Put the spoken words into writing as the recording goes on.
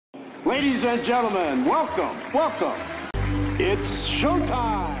Ladies and gentlemen, welcome, welcome. It's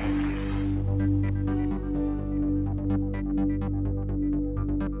showtime.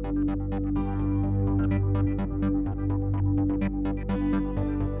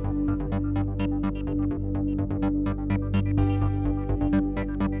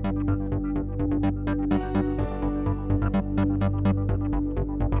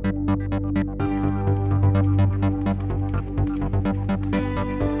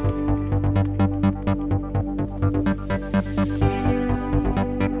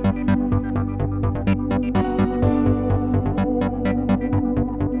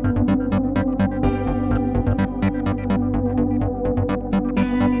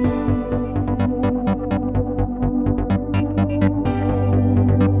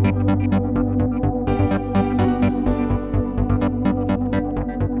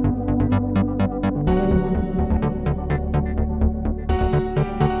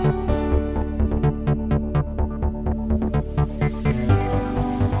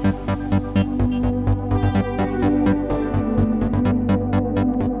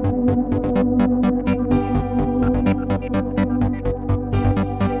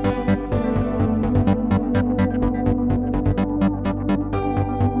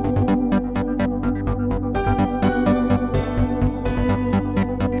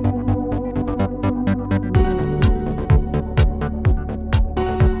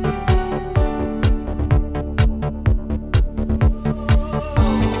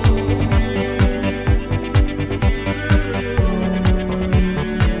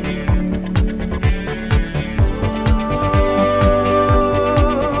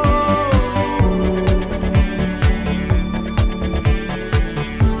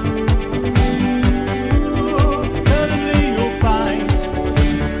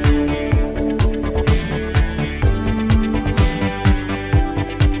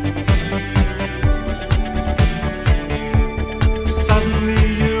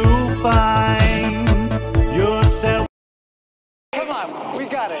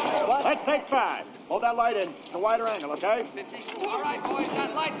 Let's take 5. Hold that light in a wider angle, okay? 50. All right, boys,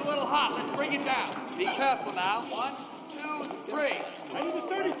 that light's a little hot. Let's bring it down. Be careful now. 1, 2, 3. I need a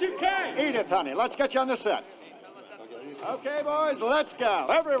 32K. Edith, honey, let's get you on the set. Okay, boys, let's go.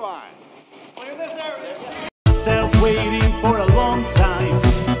 Everyone. Clear this area. Yourself waiting for a long time.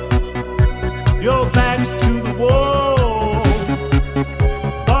 Your back's to the wall,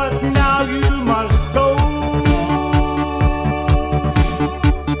 but now you must go.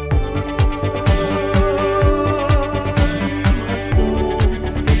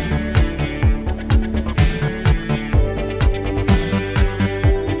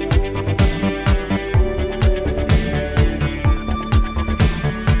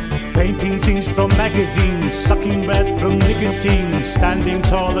 Painting scenes from magazines, sucking breath from nicotine, standing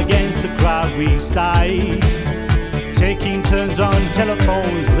tall against the crowd we sigh, taking turns on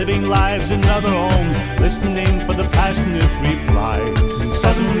telephones, living lives in other homes, listening for the passionate replies. And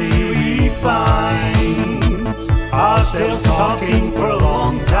suddenly we find ourselves talking for a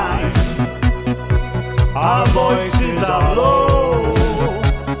long time. Our voices are low,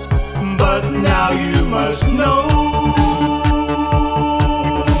 but now you must know.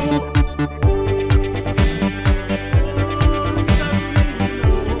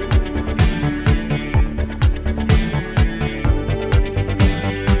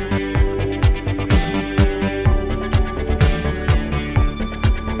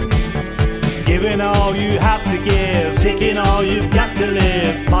 Giving all you have to give, taking all you've got to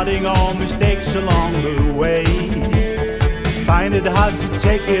live, plotting all mistakes along the way. Find it hard to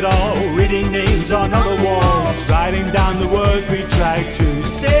take it all, reading names on other walls, writing down the words we try to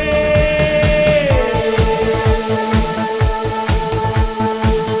say.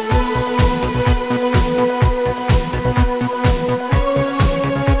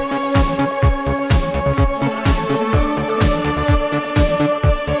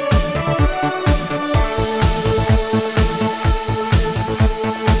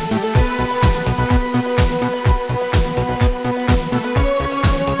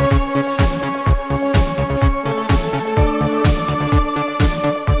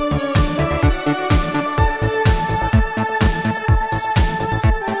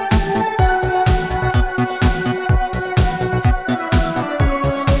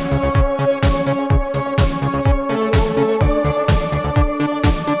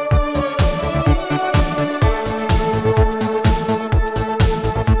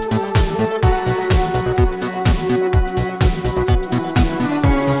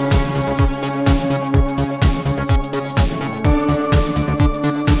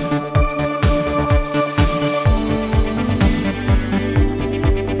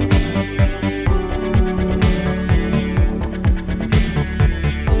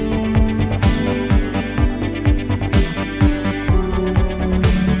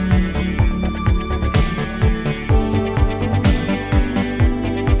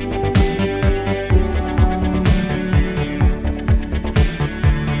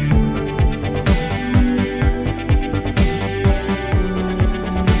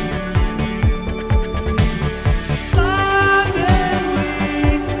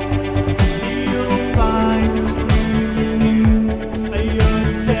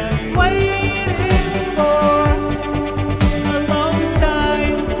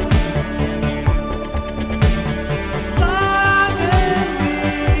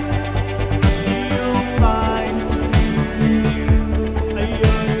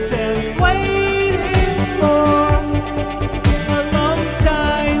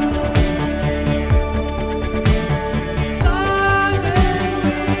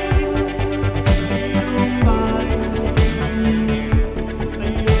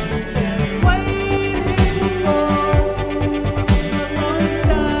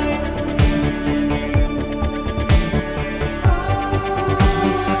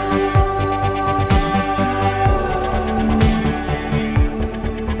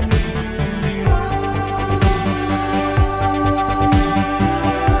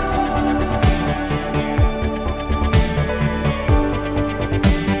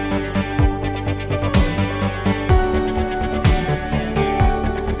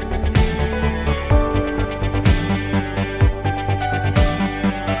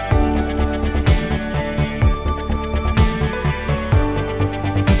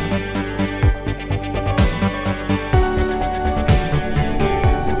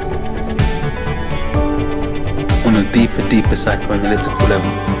 deeper psychoanalytical level,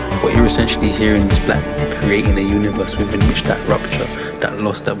 what you're essentially hearing is Black creating a universe within which that rupture, that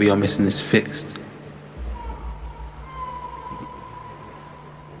loss that we are missing is fixed.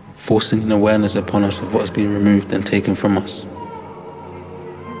 Forcing an awareness upon us of what has been removed and taken from us.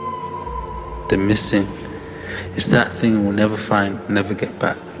 The missing. It's that thing we'll never find, never get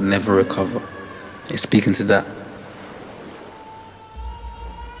back, never recover. It's speaking to that.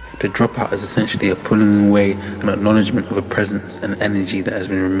 The dropout is essentially a pulling away and acknowledgement of a presence and energy that has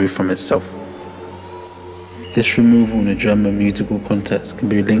been removed from itself. This removal in a German musical context can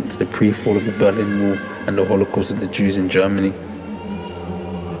be linked to the pre-fall of the Berlin Wall and the Holocaust of the Jews in Germany.